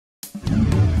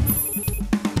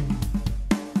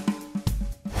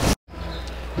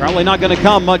Probably not going to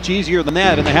come much easier than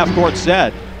that in the half-court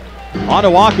set.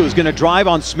 Onuaku is going to drive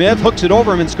on Smith, hooks it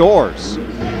over him and scores.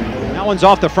 That one's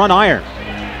off the front iron.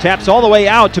 Taps all the way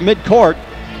out to midcourt.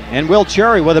 And Will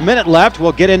Cherry, with a minute left,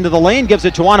 will get into the lane, gives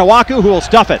it to Onuaku, who will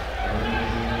stuff it.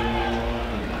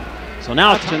 So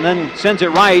now, and then sends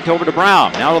it right over to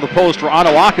Brown. Now to the post for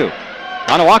Onuaku.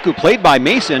 Onuaku played by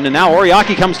Mason, and now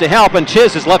Oriaki comes to help, and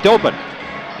Chiz is left open.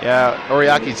 Yeah,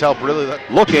 Oriaki's help really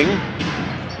looking.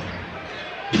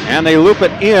 And they loop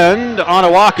it in to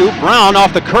Onuaku. Brown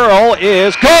off the curl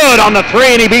is good on the three,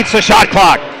 and he beats the shot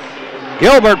clock.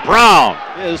 Gilbert Brown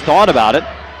has thought about it.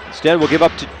 Instead, we'll give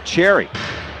up to Cherry.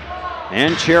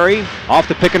 And Cherry off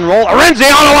the pick and roll. Arinze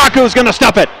Onuaku is going to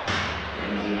stuff it.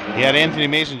 He had Anthony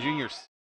Mason Jr.